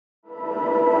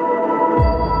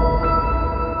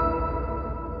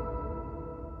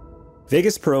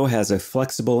Vegas Pro has a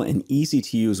flexible and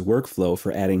easy-to-use workflow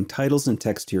for adding titles and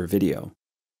text to your video.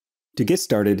 To get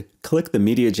started, click the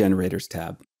Media Generators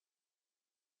tab.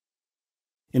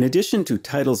 In addition to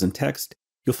titles and text,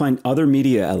 you'll find other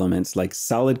media elements like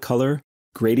solid color,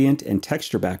 gradient, and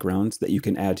texture backgrounds that you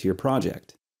can add to your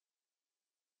project.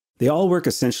 They all work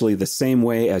essentially the same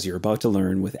way as you're about to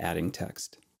learn with adding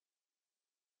text.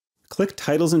 Click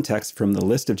Titles and Text from the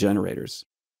list of generators.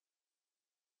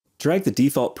 Drag the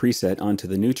default preset onto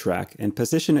the new track and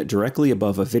position it directly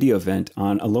above a video event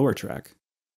on a lower track.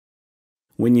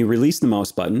 When you release the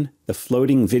mouse button, the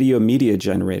floating Video Media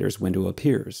Generators window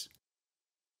appears.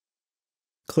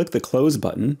 Click the Close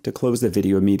button to close the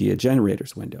Video Media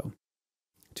Generators window.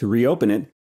 To reopen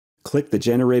it, click the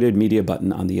Generated Media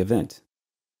button on the event.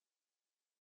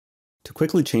 To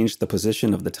quickly change the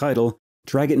position of the title,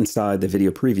 drag it inside the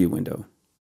Video Preview window.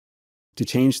 To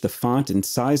change the font and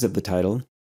size of the title,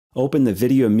 open the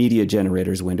Video Media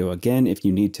Generators window again if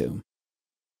you need to.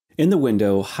 In the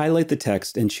window, highlight the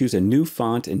text and choose a new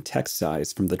font and text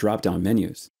size from the drop-down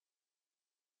menus.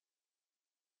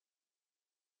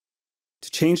 To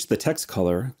change the text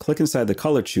color, click inside the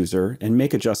color chooser and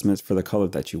make adjustments for the color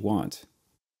that you want.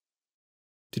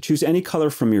 To choose any color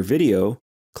from your video,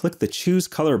 click the Choose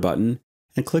Color button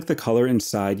and click the color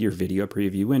inside your Video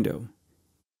Preview window.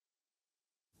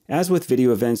 As with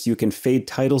video events, you can fade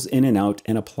titles in and out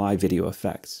and apply video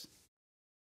effects.